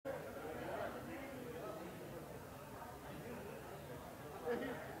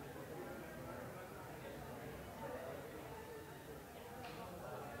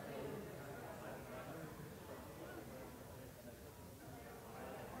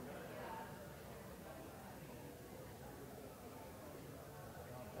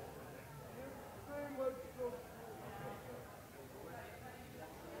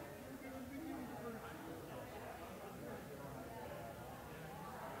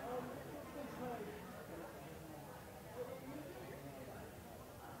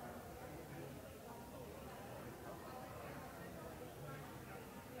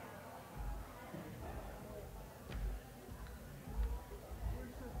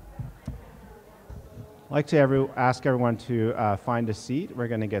I'd like to ask everyone to find a seat. We're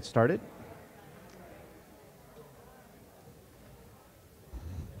going to get started.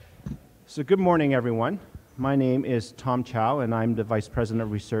 So good morning, everyone. My name is Tom Chow, and I'm the Vice President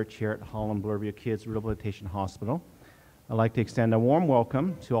of Research here at Holland Bloorview Kids Rehabilitation Hospital. I'd like to extend a warm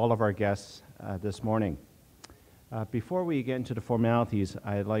welcome to all of our guests this morning. Before we get into the formalities,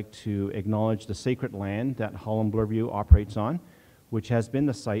 I'd like to acknowledge the sacred land that Holland Bloorview operates on, which has been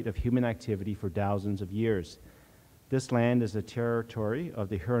the site of human activity for thousands of years. This land is the territory of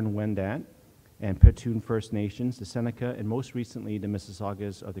the Huron-Wendat and Petun First Nations, the Seneca, and most recently the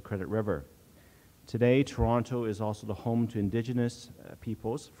Mississaugas of the Credit River. Today, Toronto is also the home to Indigenous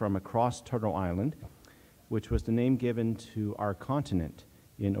peoples from across Turtle Island, which was the name given to our continent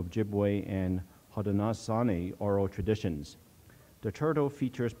in Ojibwe and Haudenosaunee oral traditions. The turtle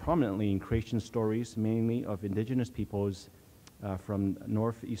features prominently in creation stories, mainly of Indigenous peoples from the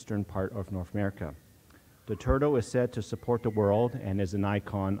northeastern part of North America. The turtle is said to support the world and is an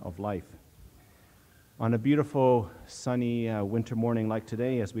icon of life. On a beautiful, sunny winter morning like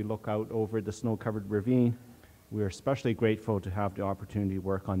today, as we look out over the snow-covered ravine, we are especially grateful to have the opportunity to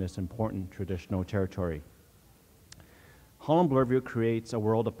work on this important traditional territory. Holland Bloorview creates a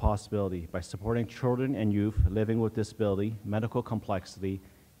world of possibility by supporting children and youth living with disability, medical complexity,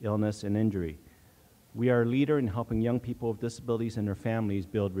 illness, and injury. We are a leader in helping young people with disabilities and their families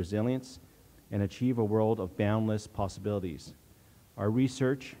build resilience and achieve a world of boundless possibilities. Our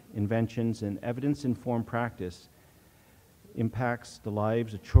research, inventions, and evidence-informed practice impacts the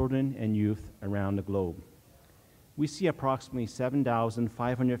lives of children and youth around the globe. We see approximately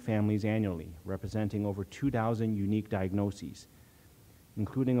 7,500 families annually, representing over 2,000 unique diagnoses,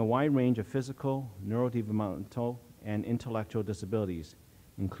 including a wide range of physical, neurodevelopmental, and intellectual disabilities,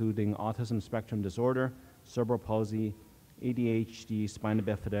 including autism spectrum disorder, cerebral palsy, ADHD, spina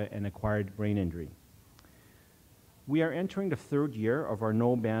bifida, and acquired brain injury. We are entering the third year of our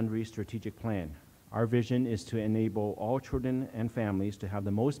No Boundaries strategic plan. Our vision is to enable all children and families to have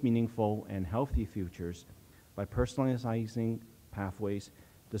the most meaningful and healthy futures by personalizing pathways,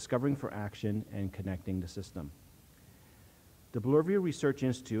 discovering for action, and connecting the system. The Bloorview Research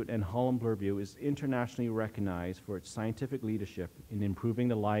Institute and Holland Bloorview is internationally recognized for its scientific leadership in improving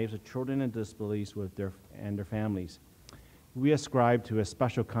the lives of children and disabilities and their families. We ascribe to a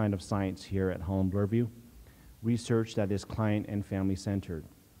special kind of science here at Holland Bloorview, research that is client and family centered.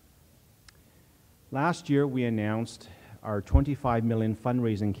 Last year, we announced our $25 million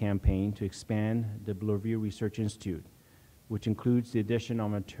fundraising campaign to expand the Bloorview Research Institute, which includes the addition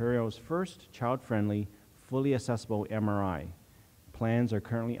of Ontario's first child-friendly, fully accessible MRI. Plans are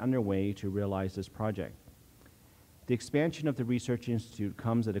currently underway to realize this project. The expansion of the Research Institute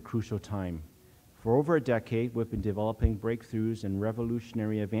comes at a crucial time. For over a decade, we've been developing breakthroughs and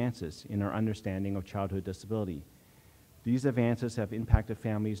revolutionary advances in our understanding of childhood disability. These advances have impacted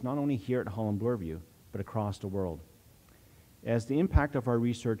families not only here at Holland Bloorview, but across the world. As the impact of our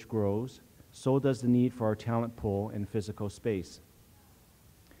research grows, so does the need for our talent pool and physical space.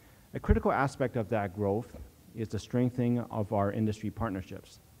 A critical aspect of that growth is the strengthening of our industry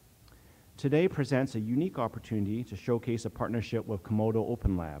partnerships. Today presents a unique opportunity to showcase a partnership with Komodo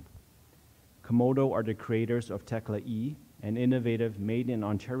OpenLab. Komodo are the creators of Tecla-e, an innovative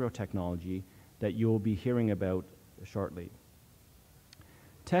made-in-Ontario technology that you will be hearing about shortly.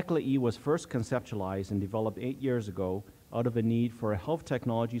 Tecla-e was first conceptualized and developed 8 years ago out of a need for a health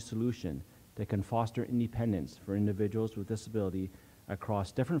technology solution that can foster independence for individuals with disability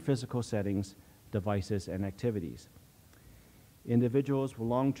across different physical settings, devices, and activities. Individuals with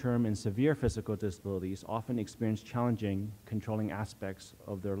long-term and severe physical disabilities often experience challenging controlling aspects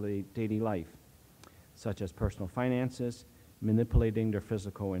of their daily life, such as personal finances, manipulating their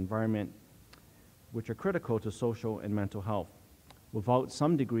physical environment, which are critical to social and mental health. Without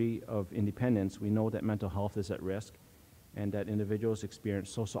some degree of independence, we know that mental health is at risk and that individuals experience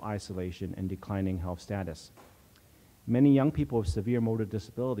social isolation and declining health status. Many young people with severe motor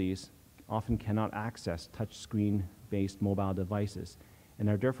disabilities often cannot access touchscreen-based mobile devices and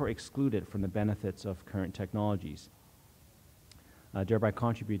are therefore excluded from the benefits of current technologies, thereby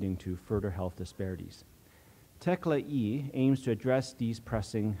contributing to further health disparities. Tecla-e aims to address these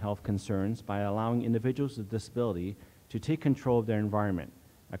pressing health concerns by allowing individuals with disability to take control of their environment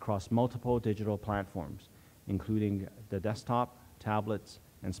across multiple digital platforms, including the desktop, tablets,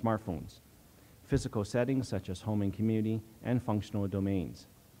 and smartphones, physical settings such as home and community, and functional domains.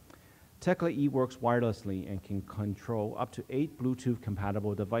 Tecla-e works wirelessly and can control up to 8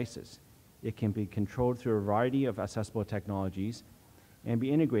 Bluetooth-compatible devices. It can be controlled through a variety of accessible technologies and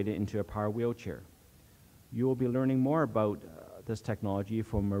be integrated into a power wheelchair. You will be learning more about this technology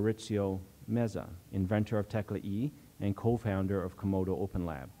from Maurizio Meza, inventor of Tecla-e and co-founder of Komodo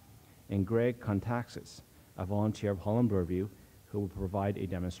OpenLab, and Greg Kontaxis, a volunteer of Holland Bloorview, who will provide a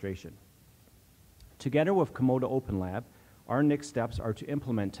demonstration. Together with Komodo OpenLab, our next steps are to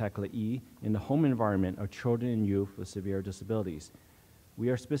implement Tecla-e in the home environment of children and youth with severe disabilities. We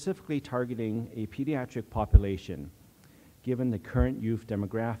are specifically targeting a pediatric population, given the current youth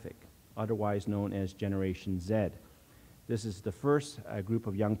demographic, otherwise known as Generation Z. This is the first group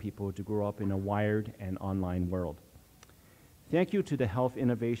of young people to grow up in a wired and online world. Thank you to the Health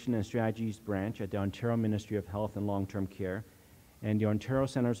Innovation and Strategies branch at the Ontario Ministry of Health and Long-Term Care and the Ontario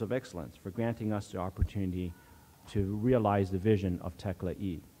Centres of Excellence for granting us the opportunity to realize the vision of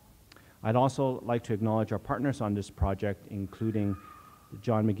Tecla-e. I'd also like to acknowledge our partners on this project, including the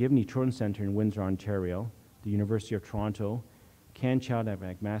John McGivney Children's Centre in Windsor, Ontario, the University of Toronto, Ken Child at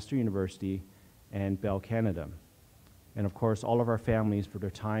McMaster University, and Bell Canada. And of course, all of our families for their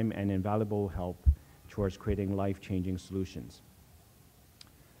time and invaluable help towards creating life-changing solutions.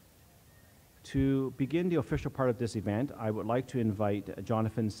 To begin the official part of this event, I would like to invite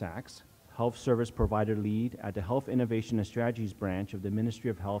Jonathan Sachs, Health Service Provider Lead at the Health Innovation and Strategies branch of the Ministry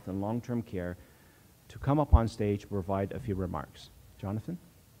of Health and Long-Term Care, to come up on stage to provide a few remarks. Jonathan?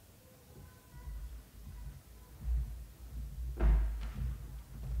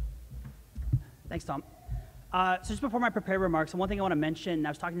 Thanks, Tom. So just before my prepared remarks, one thing I want to mention, I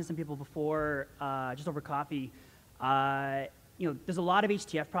was talking to some people before, just over coffee. There's a lot of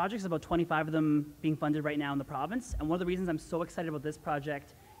HTF projects, about 25 of them being funded right now in the province. And one of the reasons I'm so excited about this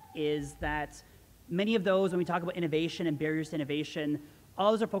project is that many of those, when we talk about innovation and barriers to innovation,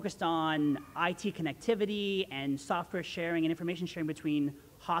 all those are focused on IT connectivity and software sharing and information sharing between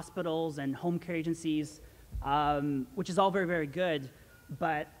hospitals and home care agencies, which is all very, very good.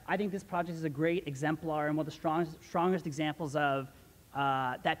 But I think this project is a great exemplar and one of the strongest examples of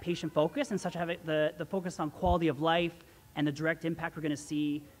that patient focus, and such having the focus on quality of life and the direct impact we're going to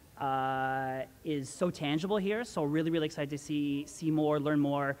see is so tangible here. So really, really excited to see more, learn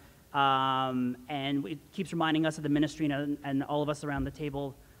more, and it keeps reminding us of the ministry and all of us around the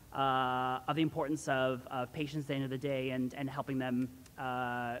table of the importance of patients at the end of the day and helping them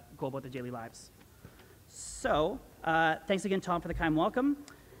go about their daily lives. So, thanks again, Tom, for the kind welcome.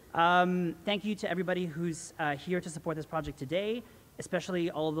 Thank you to everybody who's here to support this project today, especially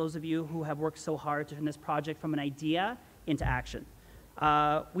all of those of you who have worked so hard to turn this project from an idea into action.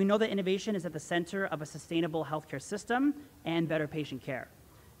 We know that innovation is at the center of a sustainable healthcare system and better patient care,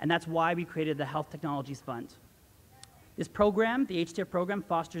 and that's why we created the Health Technologies Fund. This program, the HTF program,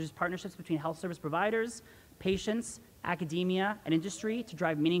 fosters partnerships between health service providers, patients, academia, and industry to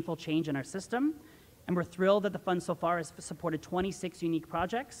drive meaningful change in our system. And we're thrilled that the fund so far has supported 26 unique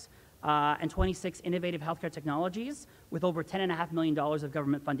projects and 26 innovative healthcare technologies with over $10.5 million of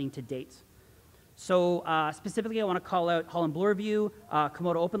government funding to date. So specifically, I want to call out Holland Bloorview,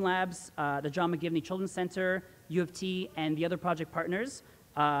 Komodo OpenLabs, the John McGivney Children's Centre, U of T, and the other project partners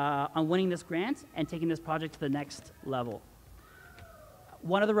on winning this grant and taking this project to the next level.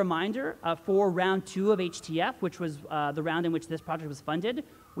 One other reminder, for round 2 of HTF, which was the round in which this project was funded,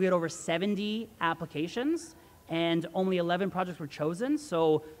 we had over 70 applications and only 11 projects were chosen.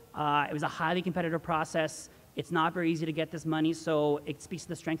 So it was a highly competitive process. It's not very easy to get this money, so it speaks to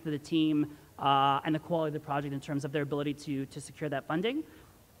the strength of the team and the quality of the project in terms of their ability to secure that funding.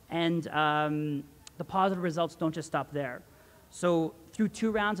 And the positive results don't just stop there. So through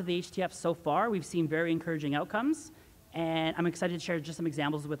 2 rounds of the HTF so far, we've seen very encouraging outcomes. And I'm excited to share just some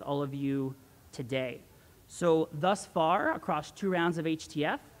examples with all of you today. So thus far, across 2 rounds of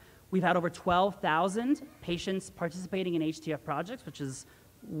HTF, we've had over 12,000 patients participating in HTF projects, which is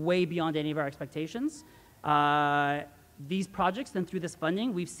way beyond any of our expectations. These projects, then through this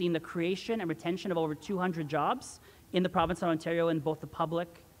funding, we've seen the creation and retention of over 200 jobs in the province of Ontario in both the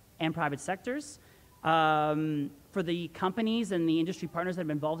public and private sectors. For the companies and the industry partners that have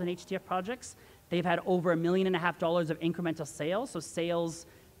been involved in HTF projects, they've had over $1.5 million of incremental sales, so sales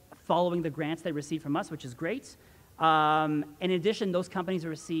following the grants they received from us, which is great. In addition, those companies have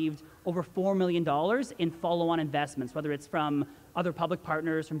received over $4 million in follow-on investments, whether it's from other public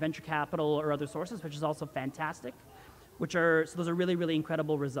partners, from venture capital or other sources, which is also fantastic, so those are really, really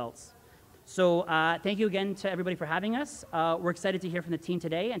incredible results. So thank you again to everybody for having us. We're excited to hear from the team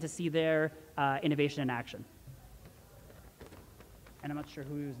today and to see their innovation in action. And I'm not sure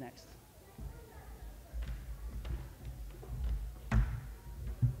who's next.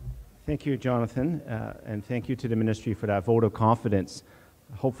 Thank you, Jonathan, and thank you to the ministry for that vote of confidence.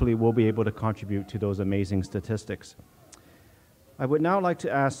 Hopefully, we'll be able to contribute to those amazing statistics. I would now like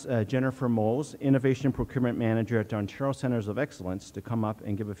to ask Jennifer Moles, Innovation Procurement Manager at the Ontario Centres of Excellence, to come up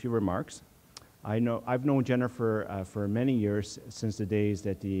and give a few remarks. I've known Jennifer for many years, since the days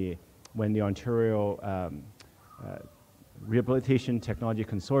that when the Ontario Rehabilitation Technology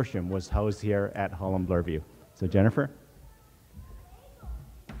Consortium was housed here at Holland Bloorview. So Jennifer.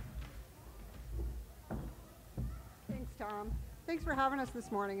 Thanks, Tom. Thanks for having us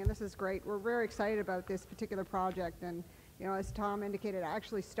this morning, and this is great. We're very excited about this particular project, and as Tom indicated, I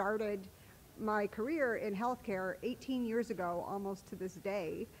actually started my career in healthcare 18 years ago, almost to this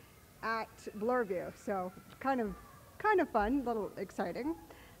day, at Bloorview. So kind of fun, a little exciting.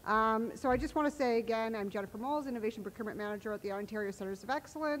 So I just want to say again, I'm Jennifer Moles, Innovation Procurement Manager at the Ontario Centres of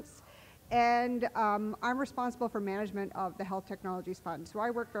Excellence, and I'm responsible for management of the Health Technologies Fund. So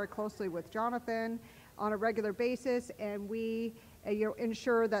I work very closely with Jonathan on a regular basis, and we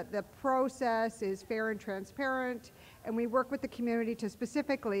ensure that the process is fair and transparent, and we work with the community to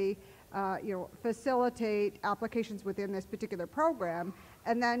specifically facilitate applications within this particular program,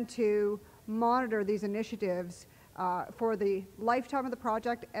 and then to monitor these initiatives for the lifetime of the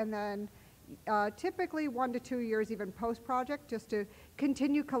project, and then typically 1 to 2 years even post-project, just to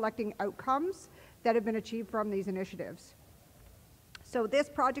continue collecting outcomes that have been achieved from these initiatives. So this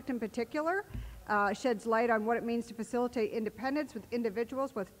project in particular sheds light on what it means to facilitate independence with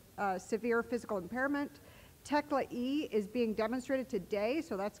individuals with severe physical impairment. Tecla-e is being demonstrated today,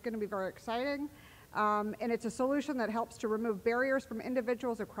 so that's going to be very exciting. And it's a solution that helps to remove barriers from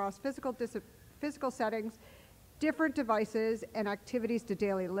individuals across physical settings, different devices, and activities to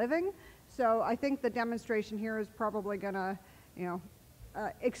daily living. So I think the demonstration here is probably going to,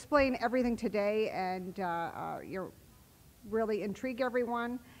 explain everything today and really intrigue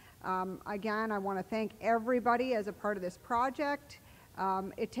everyone. Again, I want to thank everybody as a part of this project.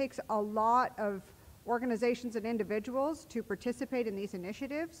 It takes a lot of organizations and individuals to participate in these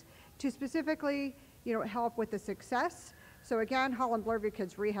initiatives to specifically, help with the success. So again, Holland Bloorview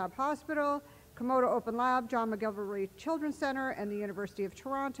Kids Rehab Hospital, Komodo OpenLab, John McGilvray Children's Center, and the University of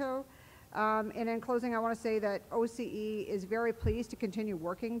Toronto. And in closing, I want to say that OCE is very pleased to continue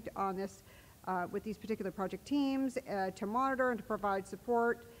working on this with these particular project teams to monitor and to provide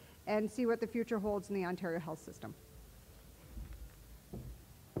support and see what the future holds in the Ontario health system.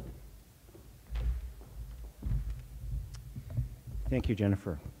 Thank you,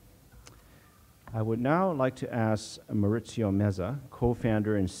 Jennifer. I would now like to ask Maurizio Mezza,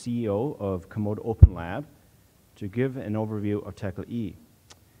 co-founder and CEO of Komodo OpenLab, to give an overview of Tecla-e.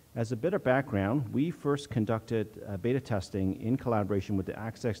 As a bit of background, we first conducted beta testing in collaboration with the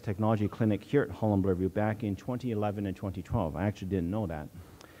Access Technology Clinic here at Holland Bloorview back in 2011 and 2012. I actually didn't know that.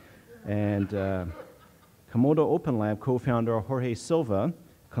 And Komodo OpenLab co-founder Jorge Silva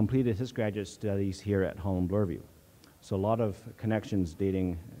completed his graduate studies here at Holland Bloorview. So a lot of connections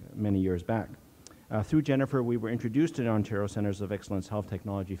dating many years back. Through Jennifer, we were introduced to the Ontario Centres of Excellence Health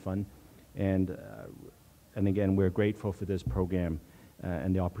Technology Fund, and again, we're grateful for this program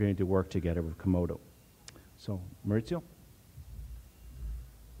and the opportunity to work together with Komodo. So, Maurizio?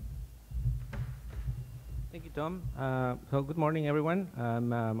 Thank you, Tom. So good morning, everyone. I'm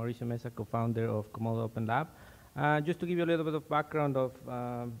Mauricio Mesa, co-founder of Komodo OpenLab. Just to give you a little bit of background of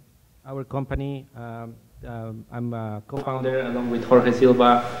our company, I'm a co-founder along with Jorge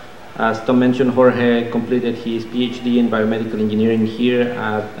Silva. As Tom mentioned, Jorge completed his PhD in biomedical engineering here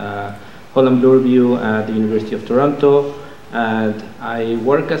at Holland Bloorview at the University of Toronto. And I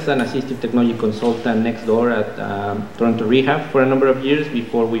work as an assistive technology consultant next door at Toronto Rehab for a number of years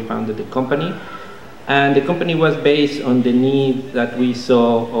before we founded the company. And the company was based on the need that we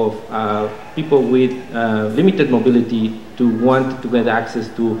saw of people with limited mobility to want to get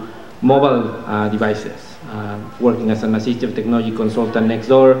access to mobile devices. Working as an assistive technology consultant next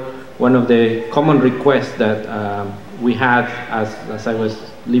door, one of the common requests that we had as I was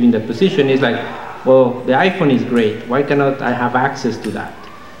leaving that position is like, well, the iPhone is great. Why cannot I have access to that?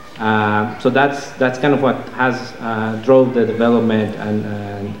 So that's kind of what has drove the development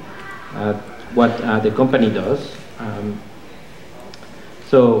and what the company does.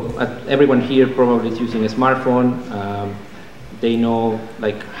 So everyone here probably is using a smartphone. They know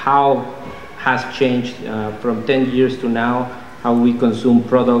like how has changed from 10 years to now, how we consume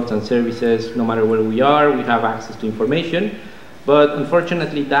products and services. No matter where we are, we have access to information. But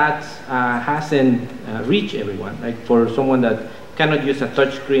unfortunately, that hasn't reached everyone. Like for someone that cannot use a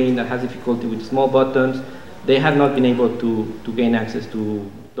touch screen, that has difficulty with small buttons, they have not been able to gain access to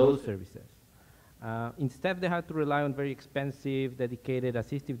those services. Instead, they had to rely on very expensive, dedicated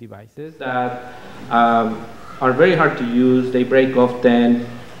assistive devices that are very hard to use. They break often.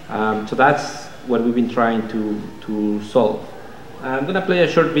 So that's what we've been trying to solve. I'm going to play a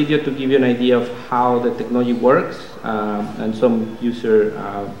short video to give you an idea of how the technology works and some user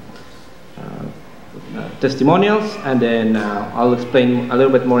testimonials, and then I'll explain a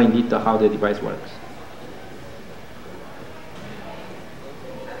little bit more in detail how the device works.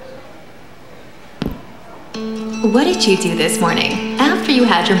 What did you do this morning after you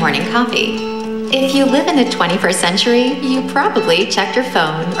had your morning coffee? If you live in the 21st century, you probably checked your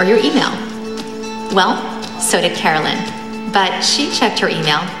phone or your email. Well, so did Carolyn, but she checked her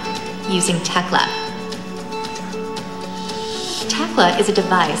email using Tecla. Tecla is a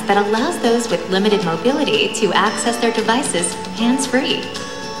device that allows those with limited mobility to access their devices hands-free.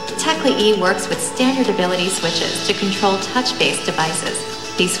 Tecla-e works with standard ability switches to control touch-based devices.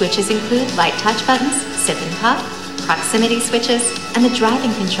 These switches include light touch buttons, sip and puff, proximity switches, and the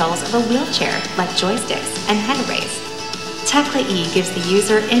driving controls of a wheelchair like joysticks and head arrays. Tecla-e gives the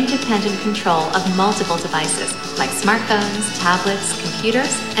user independent control of multiple devices like smartphones, tablets,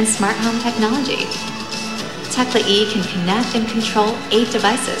 computers, and smart home technology. Tecla-e can connect and control 8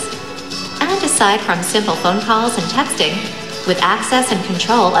 devices. And aside from simple phone calls and texting, with access and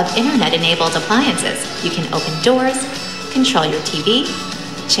control of internet-enabled appliances, you can open doors, control your TV,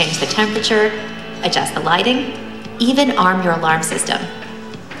 change the temperature, adjust the lighting, even arm your alarm system.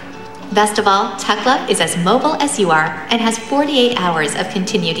 Best of all, Tecla is as mobile as you are and has 48 hours of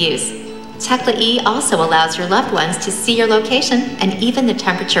continued use. Tecla-e also allows your loved ones to see your location and even the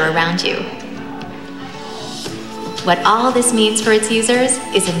temperature around you. What all this means for its users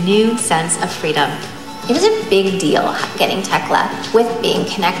is a new sense of freedom. It was a big deal getting Tecla with being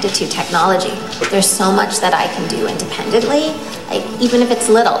connected to technology. There's so much that I can do independently, like even if it's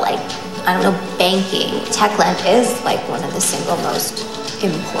little, like, I don't know, banking. Tecla is like one of the single most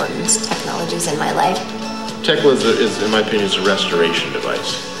important technologies in my life. Tecla is, in my opinion, is a restoration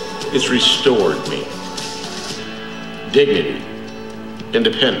device. It's restored me. Dignity,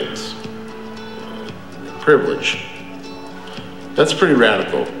 independence, privilege. That's pretty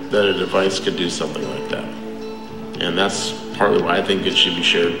radical that a device could do something like that. And that's partly why I think it should be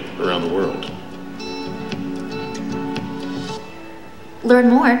shared around the world. Learn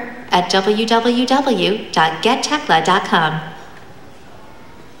more at www.gettecla.com.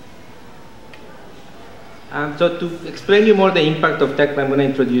 So to explain you more the impact of Tecla, I'm going to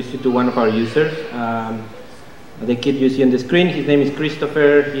introduce you to one of our users. The kid you see on the screen, his name is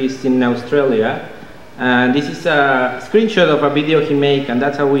Christopher. He's in Australia. And this is a screenshot of a video he made, and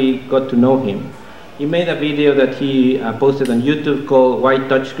that's how we got to know him. He made a video that he posted on YouTube called "Why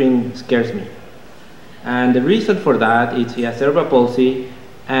Touchscreen Scares Me." And the reason for that is he has cerebral palsy,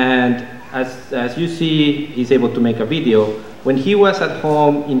 and as you see, he's able to make a video. When he was at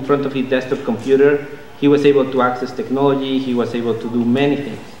home in front of his desktop computer, he was able to access technology, he was able to do many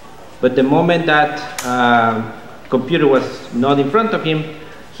things. But the moment that computer was not in front of him,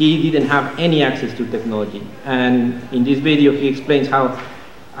 he didn't have any access to technology. And in this video, he explains how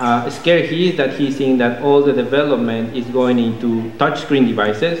scared he is that he's seeing that all the development is going into touchscreen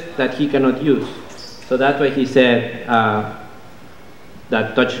devices that he cannot use. So that's why he said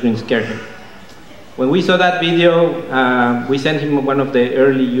that touchscreen scared him. When we saw that video, we sent him one of the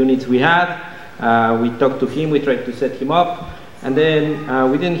early units we had. We talked to him, we tried to set him up, and then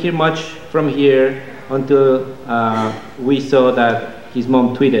we didn't hear much from here until we saw that his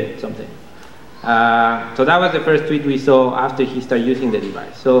mom tweeted something. So that was the first tweet we saw after he started using the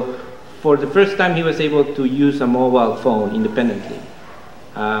device. So for the first time, he was able to use a mobile phone independently.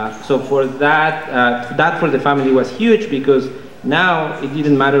 So for that, that for the family was huge, because now it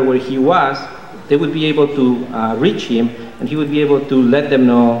didn't matter where he was, they would be able to reach him, and he would be able to let them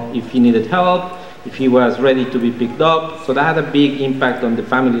know if he needed help, if he was ready to be picked up. So that had a big impact on the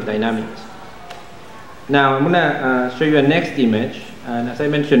family dynamics. Now I'm gonna show you a next image. And as I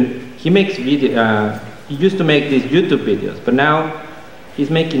mentioned, he makes video. He used to make these YouTube videos, but now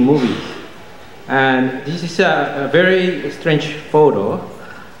he's making movies. And this is a very strange photo,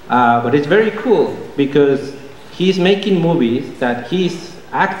 but it's very cool because he's making movies that he's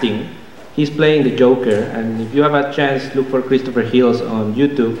acting. He's playing the Joker, and if you have a chance, look for Christopher Hills on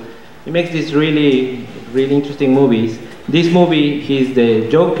YouTube. He makes these really, really interesting movies. This movie, he's the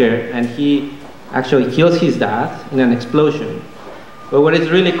Joker, and he actually kills his dad in an explosion. But what is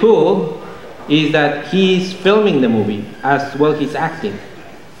really cool is that he's filming the movie as well he's acting.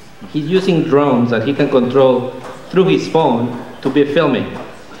 He's using drones that he can control through his phone to be filming.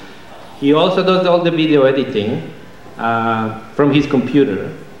 He also does all the video editing from his computer.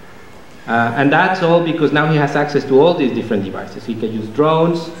 And that's all because now he has access to all these different devices. He can use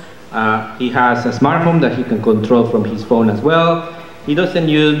drones. He has a smart home that he can control from his phone as well. He doesn't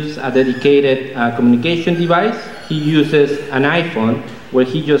use a dedicated communication device. He uses an iPhone where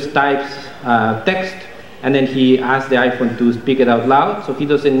he just types text, and then he asks the iPhone to speak it out loud, so he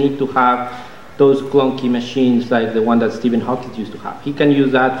doesn't need to have those clunky machines like the one that Stephen Hawking used to have. He can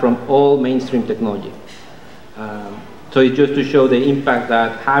use that from all mainstream technology. So it's just to show the impact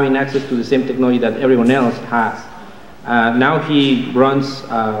that having access to the same technology that everyone else has. Now he runs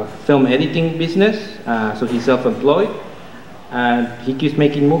a film editing business, so he's self-employed, and he keeps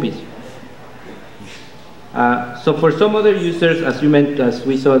making movies. So for some other users, as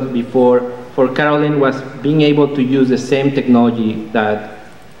we saw before, for Caroline was being able to use the same technology that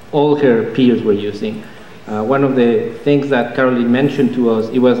all her peers were using. One of the things that Caroline mentioned to us,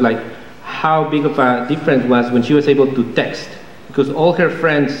 it was like how big of a difference was when she was able to text, because all her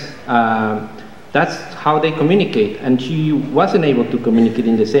friends, that's how they communicate, and she wasn't able to communicate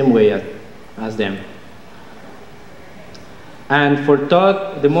in the same way as them. And for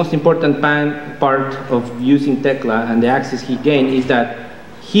Todd, the most important part of using Tecla and the access he gained is that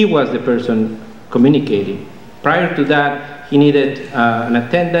he was the person communicating. Prior to that, he needed an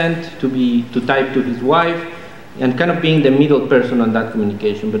attendant to type to his wife, and kind of being the middle person on that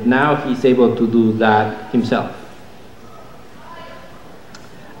communication. But now he's able to do that himself.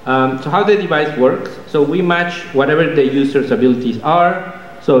 So how the device works? So we match whatever the user's abilities are.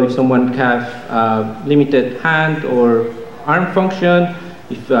 So if someone has limited hand or arm function,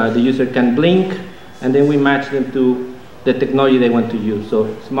 if the user can blink, and then we match them to the technology they want to use. So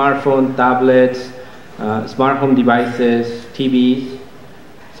smartphone, tablets, smart home devices, TVs.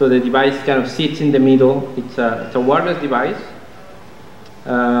 So the device kind of sits in the middle. It's a wireless device.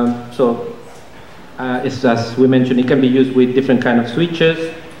 As we mentioned, it can be used with different kind of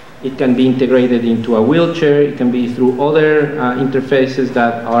switches. It can be integrated into a wheelchair. It can be through other interfaces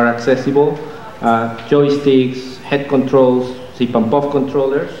that are accessible, joysticks, head controls, zip and puff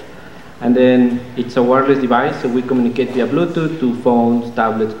controllers. And then it's a wireless device, so we communicate via Bluetooth to phones,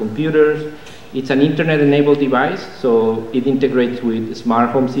 tablets, computers. It's an internet-enabled device, so it integrates with smart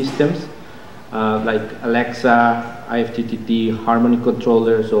home systems like Alexa, IFTTT, Harmony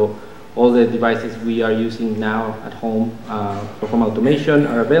controller. So all the devices we are using now at home for home automation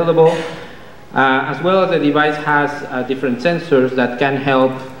are available. As well as the device has different sensors that can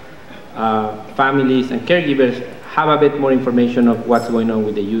help families and caregivers have a bit more information of what's going on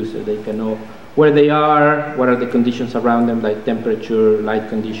with the user. They can know where they are, what are the conditions around them, like temperature, light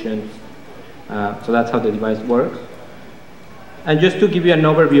conditions. So that's how the device works. And just to give you an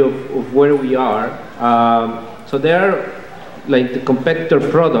overview of where we are, so there, like the competitor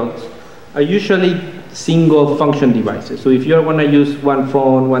products are usually single function devices. So if you want to use one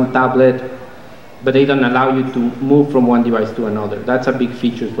phone, one tablet, but they don't allow you to move from one device to another, that's a big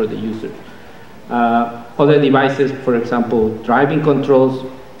feature for the user. Other devices, for example, driving controls,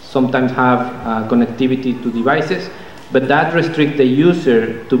 sometimes have connectivity to devices, but that restricts the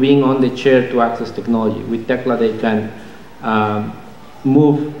user to being on the chair to access technology. With Tecla, they can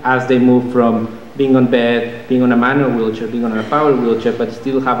move as they move from being on bed, being on a manual wheelchair, being on a power wheelchair, but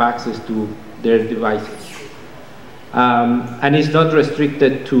still have access to their devices. And it's not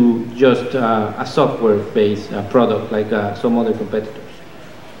restricted to just a software-based product like some other competitors.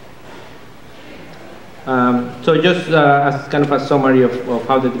 So just as kind of a summary of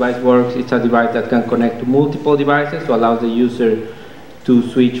how the device works, it's a device that can connect to multiple devices, so allows the user to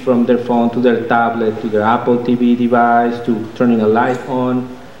switch from their phone to their tablet, to their Apple TV device, to turning a light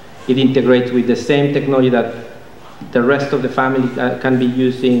on. It integrates with the same technology that the rest of the family can be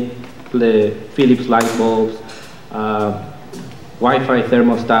using, the Philips light bulbs, Wi-Fi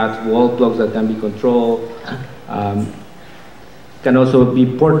thermostats, wall plugs that can be controlled. Can also be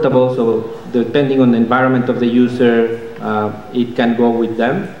portable, so depending on the environment of the user, it can go with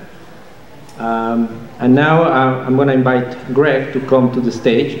them. And now I'm going to invite Greg to come to the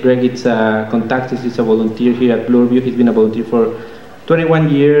stage. Greg is he's a volunteer here at Bloorview. He's been a volunteer for 21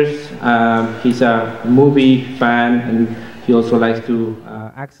 years. He's a movie fan, and he also likes to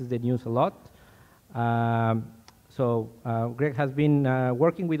access the news a lot. Greg has been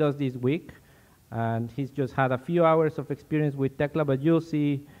working with us this week, and he's just had a few hours of experience with Tecla, but you'll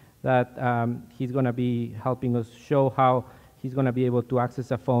see that he's going to be helping us show how he's going to be able to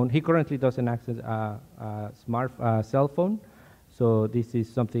access a phone. He currently doesn't access a smart cell phone, so this is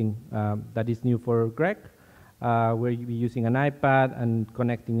something that is new for Greg, where you'll be using an iPad and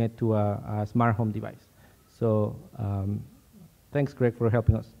connecting it to a smart home device. So thanks, Greg, for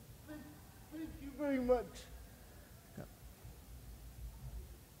helping us. Thank you very much.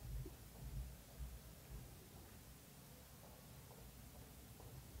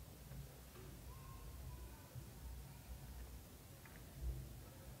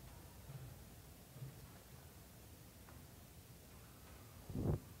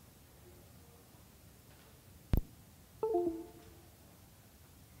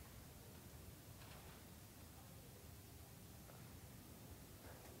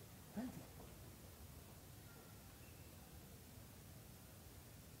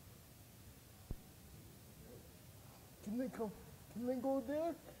 they come? Can they go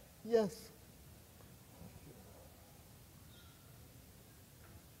there? Yes.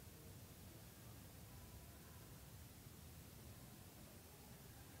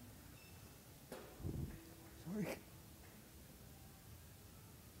 Sorry.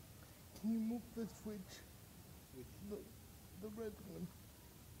 Can you move the switch? The red one.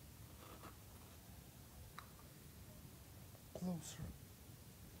 Closer.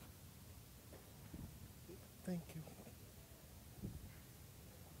 Thank you.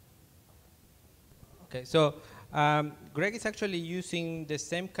 Okay, so Greg is actually using the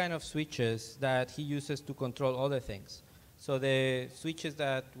same kind of switches that he uses to control other things. So the switches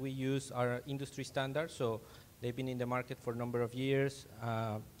that we use are industry standard, so they've been in the market for a number of years.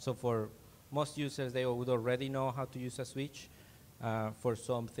 So for most users, they would already know how to use a switch for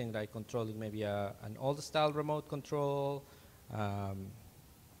something like controlling maybe an old style remote control,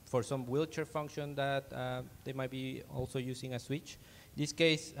 for some wheelchair function that they might be also using a switch. In this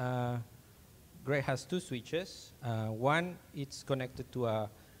case, Greg has two switches. One, it's connected to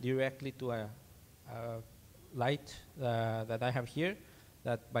directly to a light that I have here,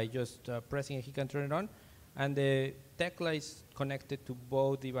 that by just pressing it, he can turn it on. And the Tecla is connected to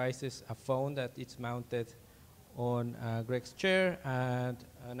both devices, a phone that it's mounted on Greg's chair and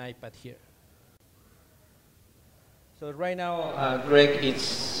an iPad here. So right now, Greg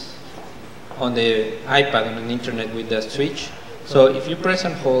is on the iPad on the internet with the switch. So if you press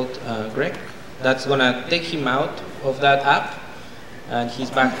and hold Greg, that's going to take him out of that app, and he's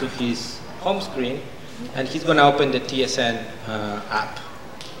back to his home screen, and he's going to open the TSN app.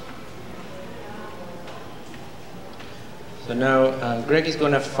 So now Greg is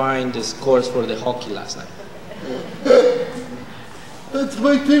going to find the scores for the hockey last night. That's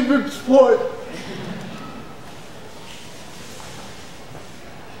my favorite sport.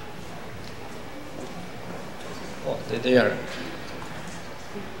 Oh, there they are.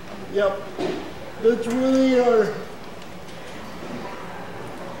 Yep, that's really our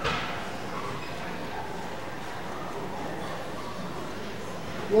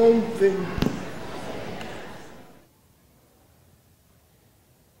one thing.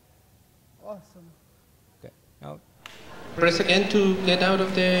 Awesome. Okay. Now press again to get out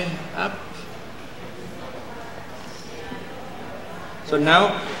of the app. So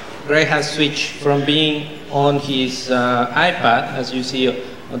now Greg has switched from being on his iPad, as you see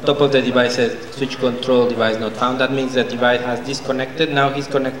on top of the device, switch control device not found. That means the device has disconnected. Now he's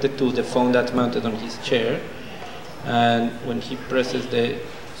connected to the phone that's mounted on his chair. And when he presses the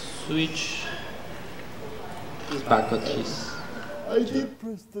switch, he's back at his. I did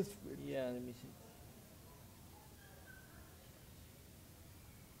press the switch. Yeah, let me see.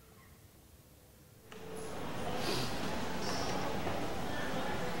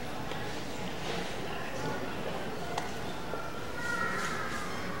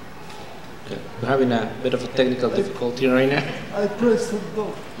 We're having a bit of a technical difficulty right now. I pressed the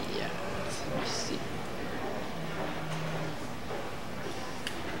button. Yeah, let me see.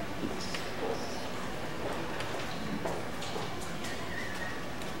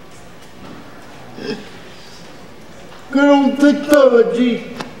 Good old technology.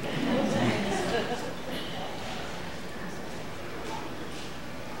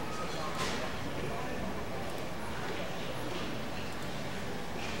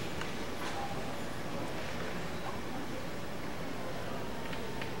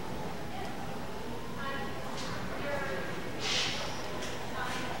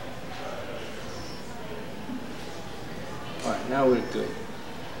 All right, now we're good.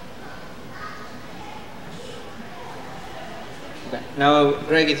 Okay. Now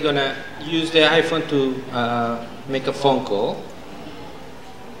Greg is going to use the iPhone to make a phone call.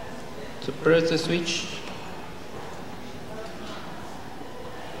 So press the switch.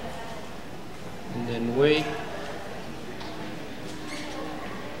 And then wait.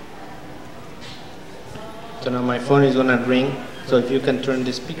 So now my phone is going to ring. So if you can turn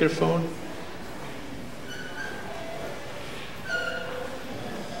the speakerphone.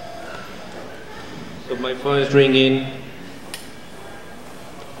 So my phone is ringing.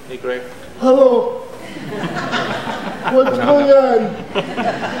 Hey, Greg. Hello. What's going on?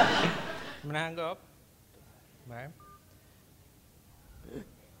 I'm gonna hang up. Right.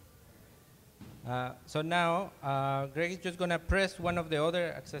 So now, Greg is just gonna press one of the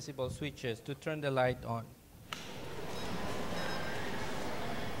other accessible switches to turn the light on.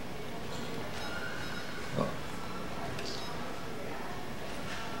 Oh.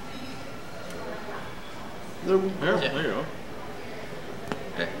 There we go. There you go.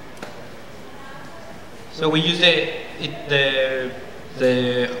 Okay. So we use the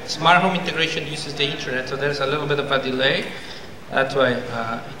the smart home integration uses the internet, so there's a little bit of a delay. That's why it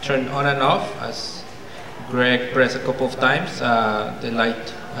turned on and off. As Greg pressed a couple of times, the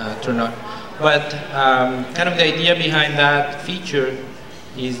light turned on. But kind of the idea behind that feature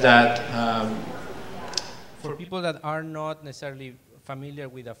is that for people that are not necessarily familiar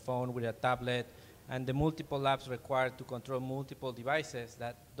with a phone, with a tablet, and the multiple apps required to control multiple devices,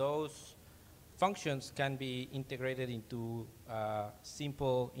 that those functions can be integrated into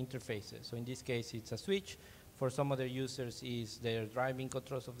simple interfaces. So in this case, it's a switch. For some other users, is their driving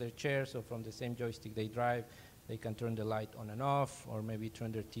controls of their chair. So from the same joystick they drive, they can turn the light on and off, or maybe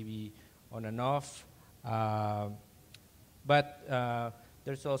turn their TV on and off. But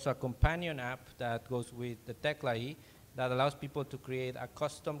there's also a companion app that goes with the Tecla-e that allows people to create a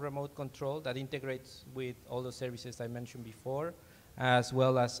custom remote control that integrates with all the services I mentioned before, as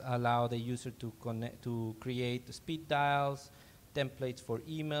well as allow the user to connect, to create speed dials, templates for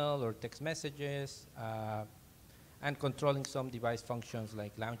email or text messages, and controlling some device functions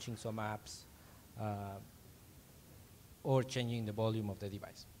like launching some apps or changing the volume of the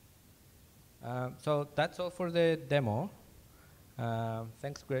device. So that's all for the demo.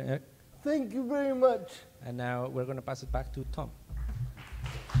 Thanks, Greg. Thank you very much. And now we're going to pass it back to Tom.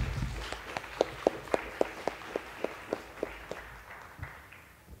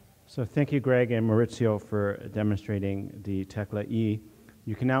 So thank you, Greg and Maurizio, for demonstrating the Tecla-e.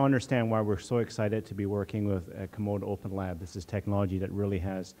 You can now understand why we're so excited to be working with Komodo OpenLab. This is technology that really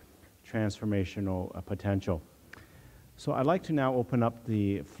has transformational potential. So I'd like to now open up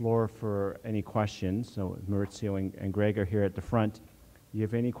the floor for any questions. So Maurizio and Greg are here at the front. If you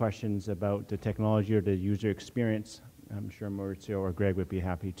have any questions about the technology or the user experience, I'm sure Maurizio or Greg would be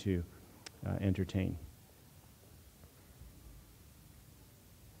happy to entertain.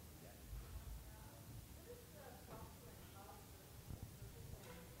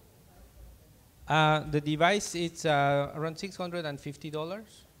 The device, it's around $650.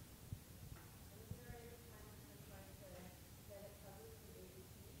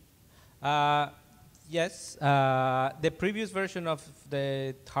 Yes, the previous version of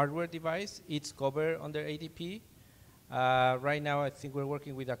the hardware device, it's covered under ADP. Right now, I think we're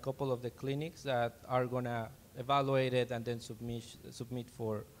working with a couple of the clinics that are going to evaluate it and then submit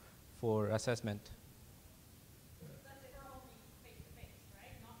for assessment.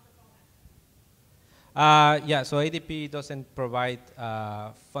 Yeah, so ADP doesn't provide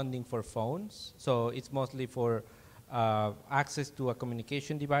funding for phones, so it's mostly for access to a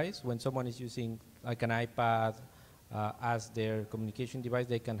communication device. When someone is using like an iPad as their communication device,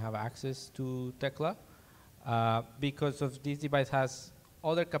 they can have access to Tecla. Because of this device has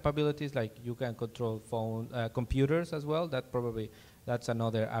other capabilities, like you can control computers as well. That's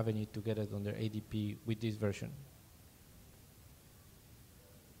another avenue to get it under ADP with this version.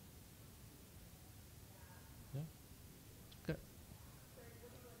 Yeah. Okay.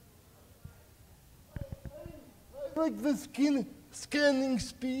 I like the scanning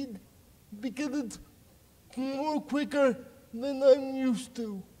speed because it's more quicker than I'm used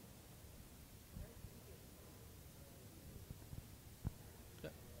to.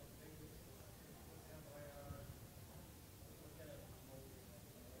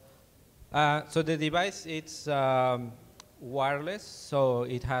 So the device, it's wireless, so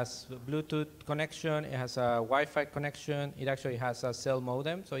it has Bluetooth connection, it has a Wi-Fi connection, it actually has a cell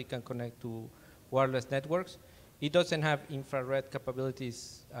modem, so it can connect to wireless networks. It doesn't have infrared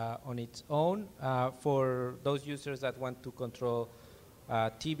capabilities on its own. For those users that want to control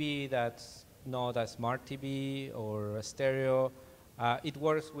TV that's not a smart TV or a stereo, it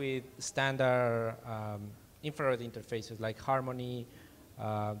works with standard infrared interfaces like Harmony.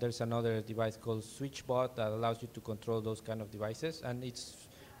 There's another device called SwitchBot that allows you to control those kind of devices, and it's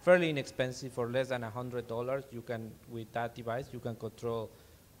fairly inexpensive. For less than $100, you can, with that device, you can control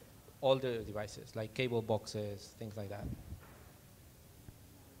all the devices, like cable boxes, things like that.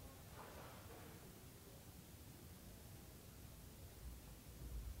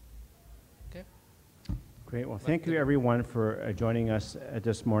 Okay. Great. Well, thank you, everyone, for joining us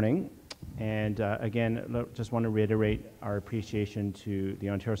this morning. And again, just want to reiterate our appreciation to the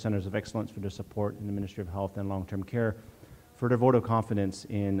Ontario Centres of Excellence for their support in the Ministry of Health and Long-Term Care, for their vote of confidence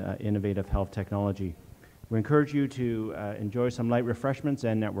in innovative health technology. We encourage you to enjoy some light refreshments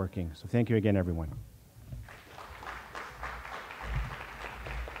and networking. So thank you again, everyone.